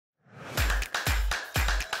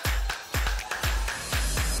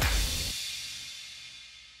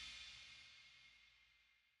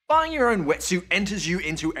Buying your own wetsuit enters you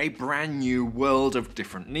into a brand new world of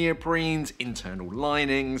different neoprenes, internal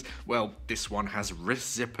linings. Well, this one has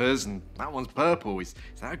wrist zippers and that one's purple. Is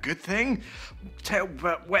that a good thing?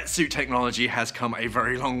 But wetsuit technology has come a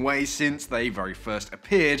very long way since they very first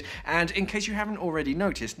appeared, and in case you haven't already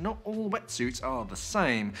noticed, not all wetsuits are the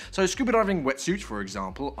same. So scuba diving wetsuits, for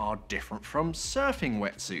example, are different from surfing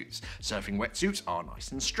wetsuits. Surfing wetsuits are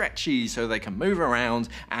nice and stretchy, so they can move around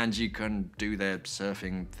and you can do their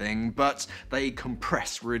surfing thing, but they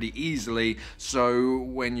compress really easily, so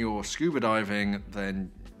when you're scuba diving,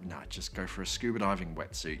 then just go for a scuba diving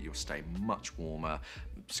wetsuit. You'll stay much warmer.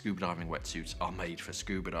 Scuba diving wetsuits are made for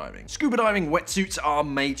scuba diving. Scuba diving wetsuits are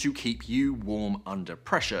made to keep you warm under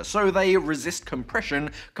pressure, so they resist compression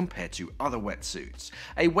compared to other wetsuits.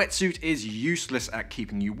 A wetsuit is useless at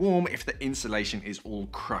keeping you warm if the insulation is all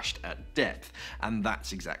crushed at depth, and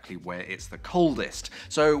that's exactly where it's the coldest.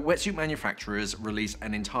 So wetsuit manufacturers release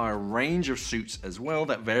an entire range of suits as well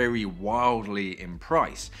that vary wildly in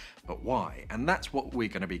price. But why? And that's what we're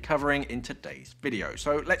going to be covering in today's video.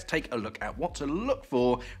 So let's take a look at what to look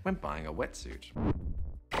for when buying a wetsuit.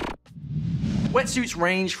 Wetsuits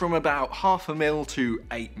range from about 0.5 mil to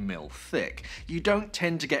 8 mil thick. You don't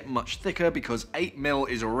tend to get much thicker because 8 mil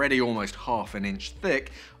is already almost 1/2 inch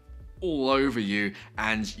thick all over you,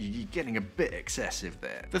 and you're getting a bit excessive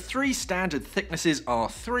there. The three standard thicknesses are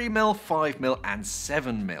 3 mil, 5 mil, and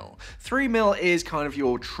 7 mil. 3 mil is kind of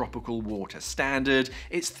your tropical water standard.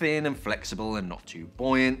 It's thin and flexible and not too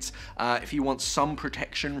buoyant. If you want some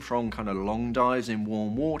protection from kind of long dives in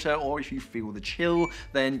warm water, or if you feel the chill,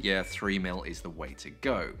 then yeah, 3 mil is the way to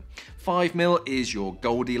go. 5 mil is your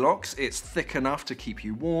Goldilocks. It's thick enough to keep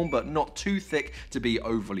you warm, but not too thick to be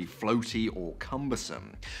overly floaty or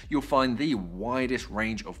cumbersome. You'll find the widest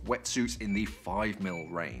range of wetsuits in the 5 mil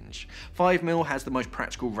range. 5 mil has the most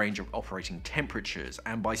practical range of operating temperatures,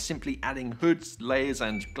 and by simply adding hoods, layers,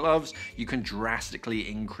 and gloves, you can drastically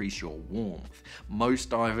increase your warmth. Most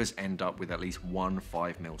divers end up with at least one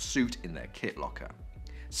 5 mil suit in their kit locker.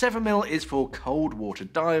 7 mil is for cold water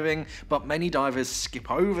diving, but many divers skip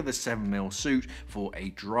over the 7 mil suit for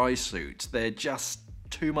a dry suit. They're just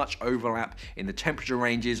too much overlap in the temperature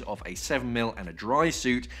ranges of a 7 mil and a dry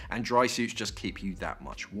suit, and dry suits just keep you that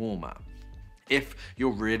much warmer. If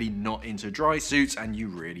you're really not into dry suits and you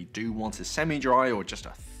really do want a semi-dry or just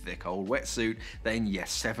a thick old wetsuit, then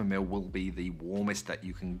yes, 7 mil will be the warmest that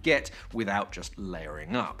you can get without just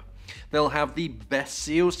layering up. They'll have the best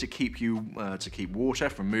seals to keep water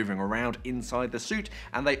from moving around inside the suit,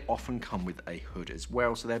 and they often come with a hood as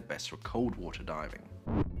well, so they're best for cold water diving.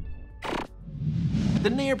 The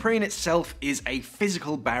neoprene itself is a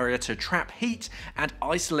physical barrier to trap heat and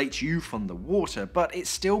isolate you from the water, but it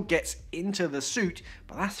still gets into the suit,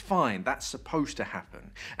 but that's fine, that's supposed to happen.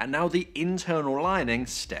 And now the internal lining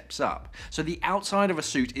steps up. So the outside of a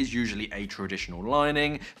suit is usually a traditional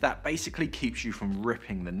lining that basically keeps you from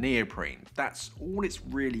ripping the neoprene. That's all it's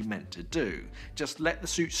really meant to do. Just let the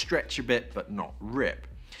suit stretch a bit, but not rip.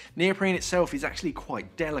 Neoprene itself is actually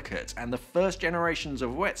quite delicate, and the first generations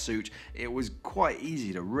of wetsuit, it was quite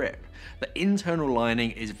easy to rip. The internal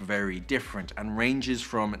lining is very different and ranges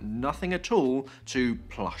from nothing at all to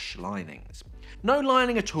plush linings. No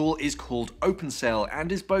lining at all is called open cell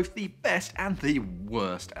and is both the best and the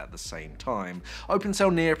worst at the same time. Open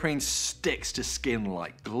cell neoprene sticks to skin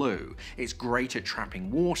like glue. It's great at trapping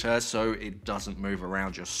water so it doesn't move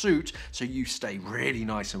around your suit, so you stay really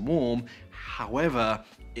nice and warm. However,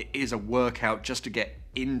 it is a workout just to get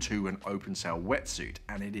into an open cell wetsuit,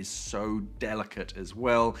 and it is so delicate as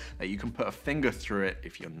well that you can put a finger through it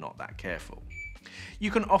if you're not that careful. You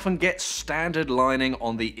can often get standard lining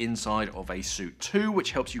on the inside of a suit too,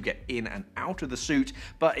 which helps you get in and out of the suit,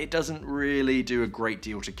 but it doesn't really do a great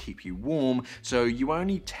deal to keep you warm, so you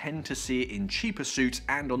only tend to see it in cheaper suits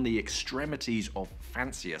and on the extremities of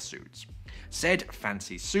fancier suits. Said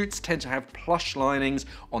fancy suits tend to have plush linings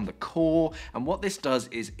on the core, and what this does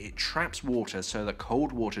is it traps water so that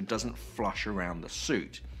cold water doesn't flush around the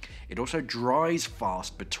suit. It also dries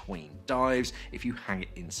fast between dives if you hang it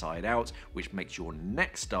inside out, which makes your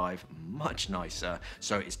next dive much nicer,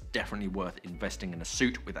 so it's definitely worth investing in a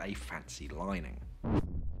suit with a fancy lining.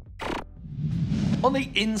 On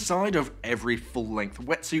the inside of every full-length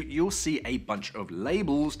wetsuit, you'll see a bunch of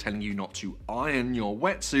labels telling you not to iron your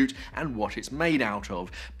wetsuit and what it's made out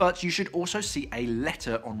of, but you should also see a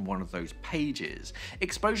letter on one of those pages.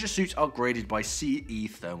 Exposure suits are graded by CE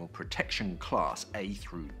Thermal Protection Class A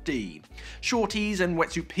through D. Shorties and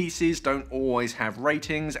wetsuit pieces don't always have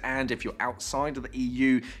ratings, and if you're outside of the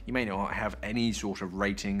EU, you may not have any sort of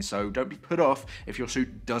rating, so don't be put off if your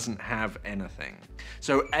suit doesn't have anything.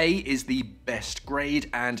 So A is the best grade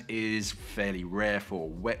and is fairly rare for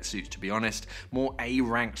wetsuits, to be honest. More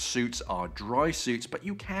A-ranked suits are dry suits, but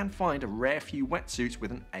you can find a rare few wetsuits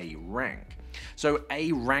with an A rank. So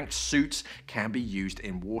A-ranked suits can be used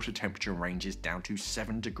in water temperature ranges down to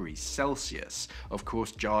 7 degrees Celsius. Of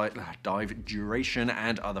course, dive duration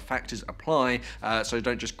and other factors apply, so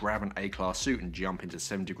don't just grab an A-class suit and jump into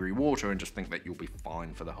 7-degree water and just think that you'll be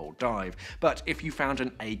fine for the whole dive. But if you found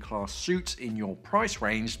an A-class suit in your price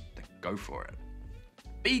range, then go for it.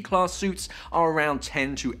 B-class suits are around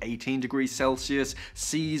 10 to 18 degrees Celsius,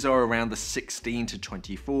 C's are around the 16 to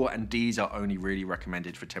 24, and D's are only really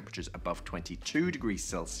recommended for temperatures above 22 degrees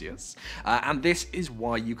Celsius. And this is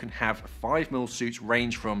why you can have 5mm suits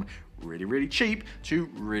range from really cheap to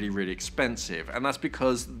really expensive, and that's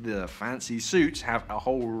because the fancy suits have a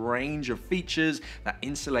whole range of features that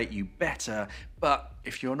insulate you better. But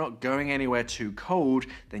if you're not going anywhere too cold,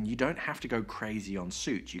 then you don't have to go crazy on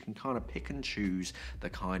suits. You can kind of pick and choose the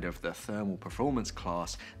thermal performance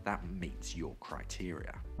class that meets your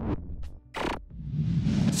criteria.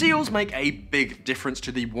 Seals make a big difference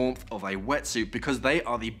to the warmth of a wetsuit because they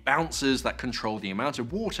are the bouncers that control the amount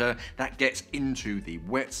of water that gets into the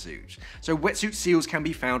wetsuit. So wetsuit seals can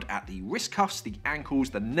be found at the wrist cuffs, the ankles,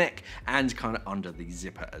 the neck, and kind of under the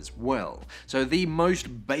zipper as well. So the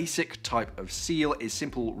most basic type of seal is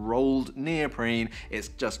simple rolled neoprene. It's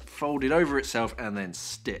just folded over itself and then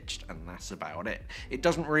stitched, and that's about it. It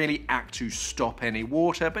doesn't really act to stop any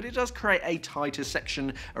water, but it does create a tighter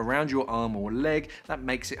section around your arm or leg that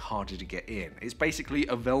makes it harder to get in. It's basically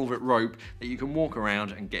a velvet rope that you can walk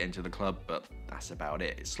around and get into the club, but that's about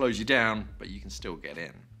it. It slows you down, but you can still get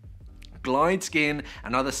in. Glide skin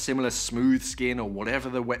and other similar smooth skin, or whatever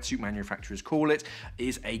the wetsuit manufacturers call it,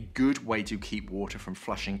 is a good way to keep water from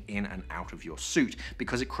flushing in and out of your suit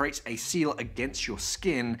because it creates a seal against your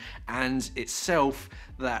skin and itself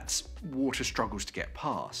that water struggles to get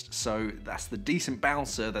past. So that's the decent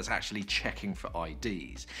bouncer that's actually checking for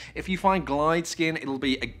IDs. If you find glide skin, it'll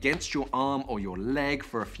be against your arm or your leg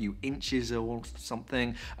for a few inches or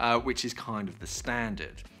something, which is kind of the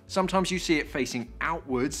standard. Sometimes you see it facing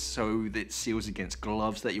outwards, so that it seals against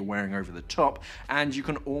gloves that you're wearing over the top, and you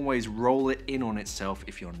can always roll it in on itself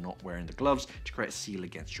if you're not wearing the gloves to create a seal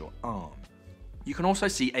against your arm. You can also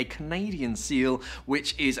see a Canadian seal,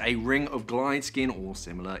 which is a ring of glide skin or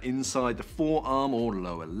similar inside the forearm or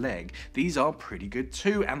lower leg. These are pretty good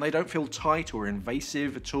too, and they don't feel tight or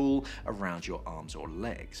invasive at all around your arms or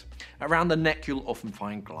legs. Around the neck you'll often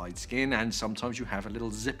find glide skin, and sometimes you have a little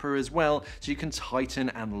zipper as well, so you can tighten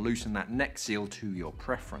and loosen that neck seal to your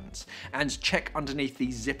preference. And check underneath the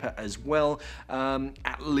zipper as well.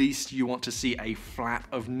 At least you want to see a flap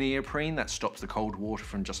of neoprene that stops the cold water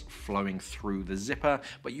from just flowing through the zipper,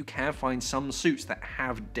 but you can find some suits that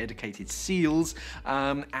have dedicated seals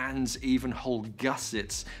and even whole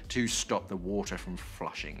gussets to stop the water from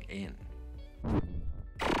flushing in.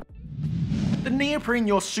 The neoprene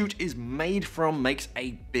your suit is made from makes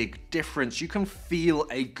a big difference. You can feel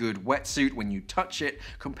a good wetsuit when you touch it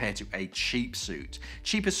compared to a cheap suit.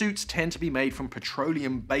 Cheaper suits tend to be made from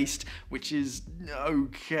petroleum-based, which is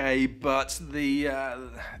okay, but they're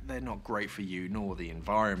not great for you nor the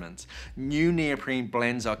environment. New neoprene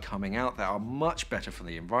blends are coming out that are much better for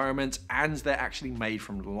the environment, and they're actually made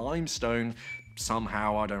from limestone.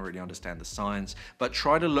 Somehow, I don't really understand the science, but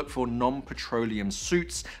try to look for non-petroleum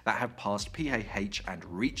suits that have passed PAH and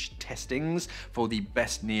REACH testings for the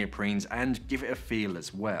best neoprenes and give it a feel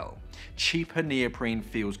as well. Cheaper neoprene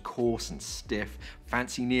feels coarse and stiff.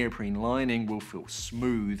 Fancy neoprene lining will feel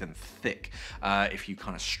smooth and thick. If you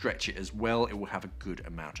kind of stretch it as well, it will have a good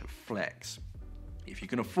amount of flex. If you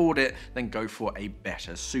can afford it, then go for a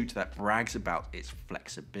better suit that brags about its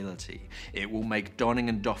flexibility. It will make donning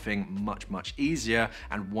and doffing much easier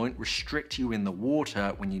and won't restrict you in the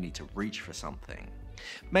water when you need to reach for something.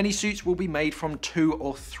 Many suits will be made from 2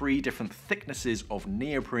 or 3 different thicknesses of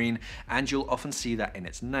neoprene, and you'll often see that in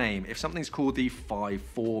its name. If something's called the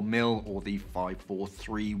 5.4mm or the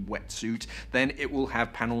 5.43 wetsuit, then it will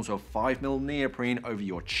have panels of 5mm neoprene over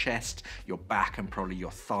your chest, your back, and probably your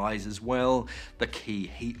thighs as well, the key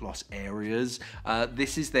heat loss areas.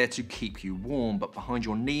 This is there to keep you warm, but behind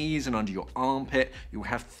your knees and under your armpit, you'll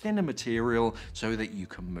have thinner material so that you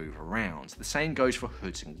can move around. The same goes for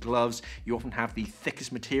hoods and gloves. You often have the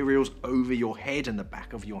thickest materials over your head and the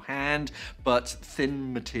back of your hand, but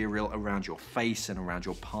thin material around your face and around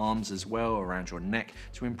your palms as well, around your neck,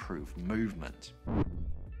 to improve movement.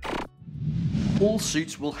 All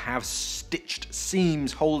suits will have stitched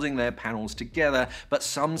seams holding their panels together, but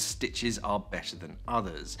some stitches are better than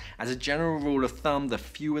others. As a general rule of thumb, the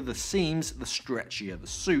fewer the seams, the stretchier the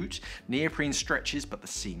suit. Neoprene stretches, but the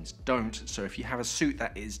seams don't, so if you have a suit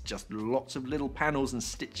that is just lots of little panels and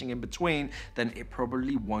stitching in between, then it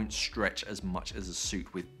probably won't stretch as much as a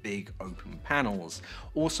suit with big open panels.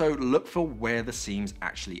 Also, look for where the seams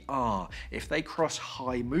actually are. If they cross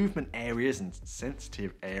high movement areas and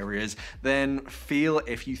sensitive areas, then feel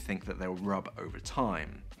if you think that they'll rub over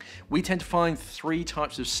time. We tend to find 3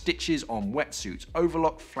 types of stitches on wetsuits: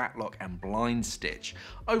 overlock, flatlock, and blind stitch.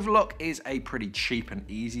 Overlock is a pretty cheap and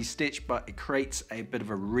easy stitch, but it creates a bit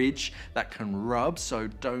of a ridge that can rub, so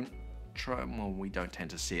we don't tend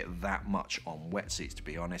to see it that much on wetsuits, to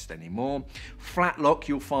be honest, anymore. Flatlock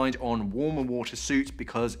you'll find on warmer water suits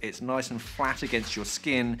because it's nice and flat against your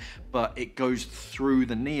skin, but it goes through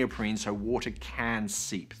the neoprene so water can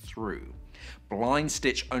seep through. Blind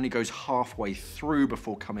stitch only goes halfway through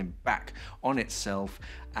before coming back on itself,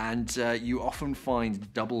 and you often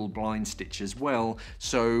find double blind stitch as well,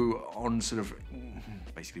 so on sort of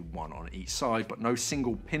basically one on each side, but no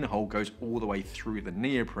single pinhole goes all the way through the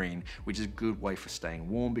neoprene, which is a good way for staying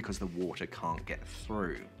warm because the water can't get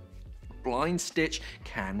through. Blind stitch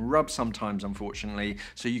can rub sometimes, unfortunately,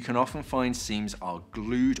 so you can often find seams are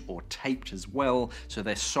glued or taped as well, so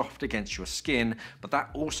they're soft against your skin, but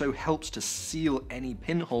that also helps to seal any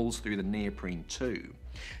pinholes through the neoprene too.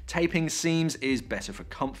 Taping seams is better for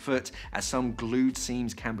comfort, as some glued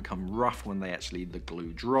seams can become rough when the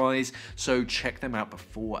glue dries, so check them out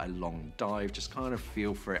before a long dive. Just kind of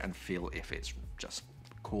feel for it and feel if it's just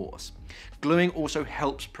course. Gluing also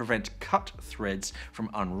helps prevent cut threads from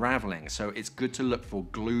unraveling, so it's good to look for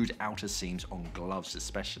glued outer seams on gloves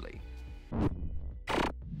especially.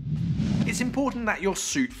 It's important that your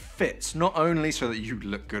suit fits, not only so that you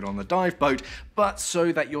look good on the dive boat, but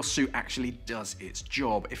so that your suit actually does its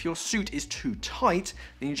job. If your suit is too tight,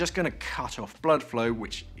 then you're just going to cut off blood flow,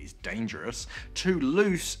 which is dangerous. Too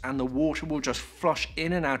loose, and the water will just flush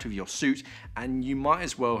in and out of your suit, and you might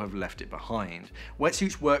as well have left it behind.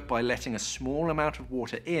 Wetsuits work by letting a small amount of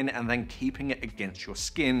water in and then keeping it against your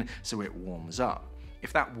skin so it warms up.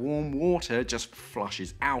 If that warm water just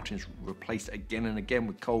flushes out and is replaced again and again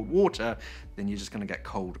with cold water, then you're just going to get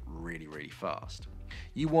cold really, really fast.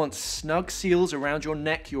 You want snug seals around your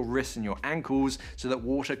neck, your wrists, and your ankles so that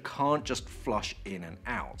water can't just flush in and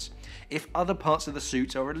out. If other parts of the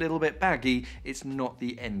suit are a little bit baggy, it's not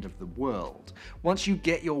the end of the world. Once you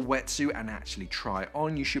get your wetsuit and actually try it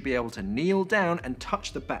on, you should be able to kneel down and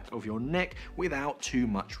touch the back of your neck without too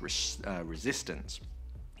much resistance.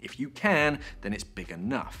 If you can, then it's big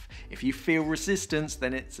enough. If you feel resistance,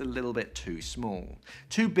 then it's a little bit too small.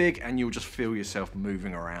 Too big and you'll just feel yourself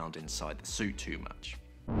moving around inside the suit too much.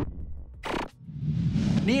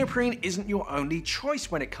 Neoprene isn't your only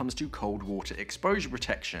choice when it comes to cold water exposure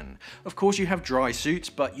protection. Of course you have dry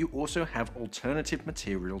suits, but you also have alternative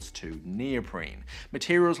materials to neoprene.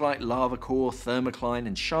 Materials like lava core, thermocline,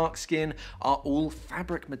 and shark skin are all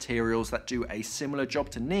fabric materials that do a similar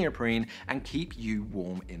job to neoprene and keep you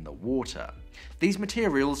warm in the water. These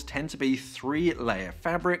materials tend to be 3-layer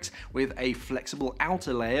fabrics with a flexible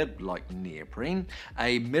outer layer, like neoprene,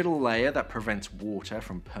 a middle layer that prevents water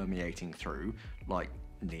from permeating through, like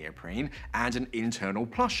neoprene, and an internal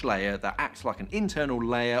plush layer that acts like an internal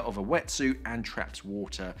layer of a wetsuit and traps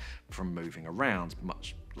water from moving around,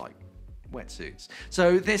 much like wetsuits.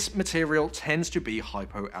 So this material tends to be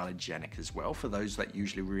hypoallergenic as well for those that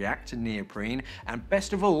usually react to neoprene, and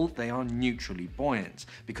best of all, they are neutrally buoyant.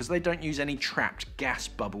 Because they don't use any trapped gas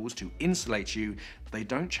bubbles to insulate you, they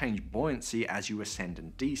don't change buoyancy as you ascend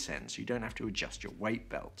and descend, so you don't have to adjust your weight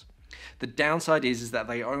belt. The downside is that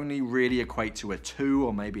they only really equate to a 2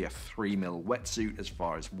 or maybe a 3 mil wetsuit as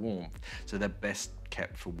far as warmth, so they're best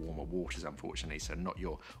kept for warmer waters, unfortunately, so not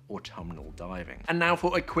your autumnal diving. And now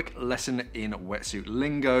for a quick lesson in wetsuit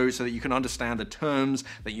lingo so that you can understand the terms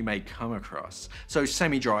that you may come across. So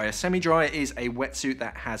semi-dry. A semi-dry is a wetsuit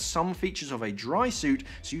that has some features of a dry suit,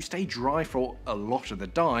 so you stay dry for a lot of the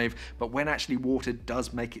dive, but when actually water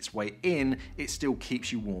does make its way in, it still keeps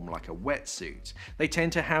you warm like a wetsuit. They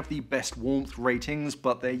tend to have the best warmth ratings,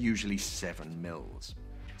 but they're usually 7 mils.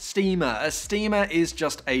 Steamer. A steamer is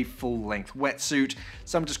just a full-length wetsuit.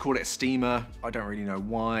 Some just call it a steamer. I don't really know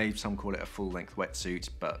why. Some call it a full-length wetsuit,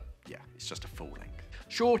 but yeah, it's just a full-length.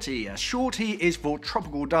 Shorty. A shorty is for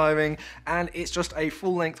tropical diving, and it's just a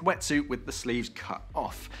full-length wetsuit with the sleeves cut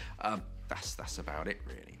off. That's about it,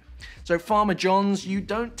 really. So Farmer Johns, you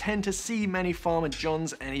don't tend to see many Farmer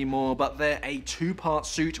Johns anymore, but they're a two-part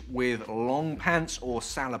suit with long pants or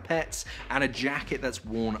salopettes and a jacket that's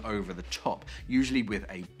worn over the top, usually with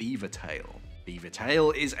a beaver tail. Beaver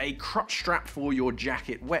tail is a crotch strap for your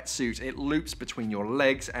jacket wetsuit. It loops between your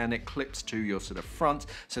legs and it clips to your sort of front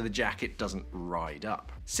so the jacket doesn't ride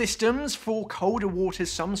up. Systems for colder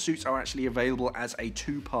waters, some suits are actually available as a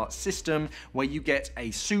two-part system where you get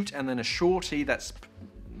a suit and then a shorty that's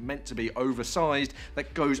meant to be oversized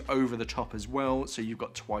that goes over the top as well, so you've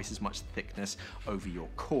got twice as much thickness over your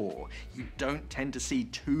core. You don't tend to see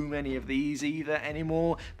too many of these either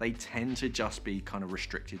anymore. They tend to just be kind of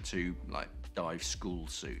restricted to like dive school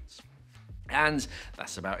suits. And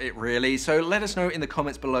that's about it really. So let us know in the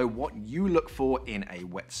comments below what you look for in a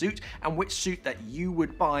wetsuit and which suit that you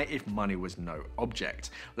would buy if money was no object.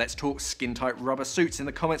 Let's talk skin tight rubber suits in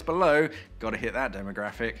the comments below. Gotta hit that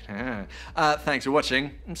demographic. Thanks for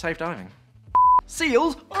watching and safe diving.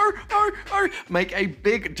 Seals make a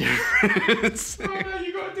big difference. Oh no,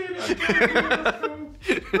 you gotta do that.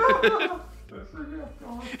 That's cool. That's really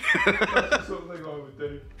That's the sort of thing I would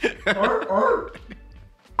do.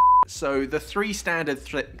 So the three standard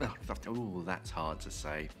that's hard to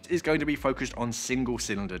say, is going to be focused on single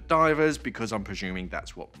cylinder divers because I'm presuming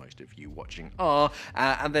that's what most of you watching are.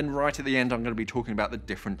 And then right at the end, I'm going to be talking about the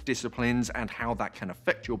different disciplines and how that can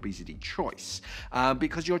affect your BCD choice.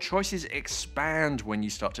 Because your choices expand when you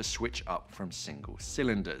start to switch up from single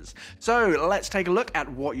cylinders. So let's take a look at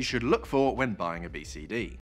what you should look for when buying a BCD.